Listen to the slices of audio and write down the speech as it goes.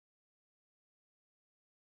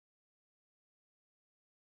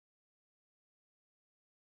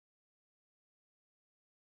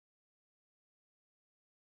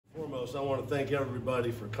Foremost, I want to thank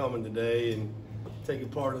everybody for coming today and taking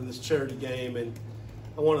part in this charity game, and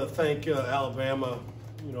I want to thank Alabama,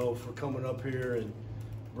 for coming up here and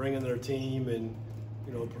bringing their team and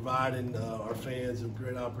providing our fans a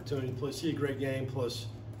great opportunity. Plus, see a great game. Plus,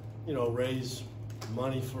 raise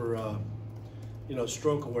money for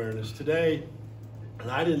stroke awareness today.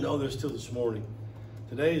 And I didn't know this till this morning.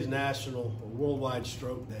 Today is National or Worldwide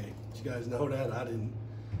Stroke Day. Did you guys know that? I didn't.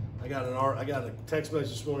 I got a text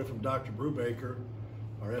message this morning from Dr. Brubaker,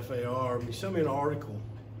 our FAR. He sent me an article,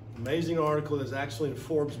 amazing article that's actually in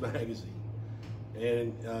Forbes magazine.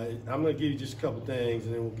 And I'm going to give you just a couple things,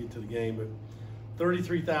 and then we'll get to the game. But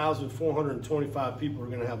 33,425 people are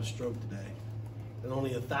going to have a stroke today, and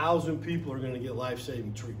only 1,000 people are going to get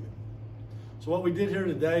life-saving treatment. So what we did here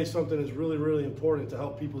today is something that's really, really important to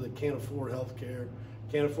help people that can't afford health care,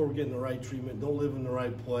 can't afford getting the right treatment, don't live in the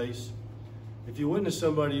right place. If you witness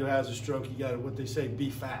somebody who has a stroke, you got to, what they say,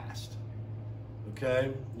 be fast.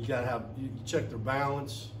 Okay? You got to you check their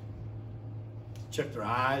balance, check their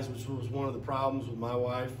eyes, which was one of the problems with my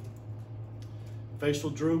wife.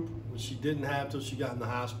 Facial droop, which she didn't have till she got in the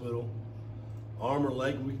hospital. Arm or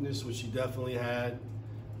leg weakness, which she definitely had,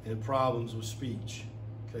 and problems with speech.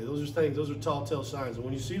 Okay, those are things, those are telltale signs. And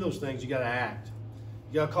when you see those things, you got to act.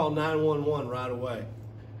 You got to call 911 right away.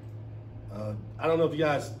 I don't know if you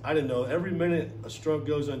guys, I didn't know, every minute a stroke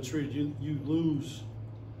goes untreated, you lose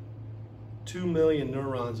 2 million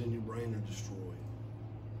neurons in your brain are destroyed,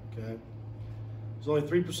 okay? There's only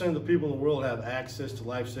 3% of the people in the world have access to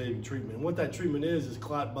life-saving treatment. And what that treatment is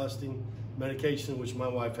clot busting medication, which my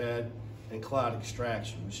wife had, and clot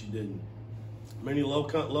extraction, which she didn't. Many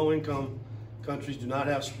low-income countries do not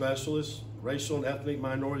have specialists. Racial and ethnic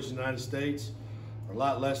minorities in the United States are a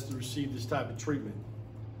lot less to receive this type of treatment.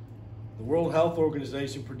 The World Health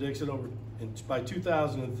Organization predicts that by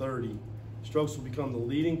 2030, strokes will become the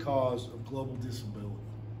leading cause of global disability.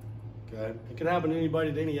 Okay, it can happen to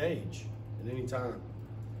anybody at any age, at any time.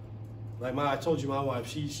 Like I told you, my wife,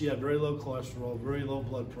 she had very low cholesterol, very low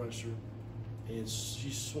blood pressure, and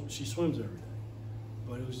she swims every day.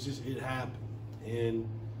 But it happened, and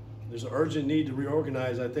there's an urgent need to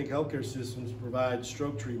reorganize, I think, healthcare systems to provide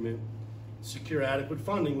stroke treatment, secure adequate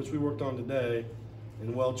funding, which we worked on today,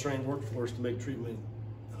 and a well-trained workforce to make treatment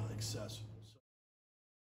accessible.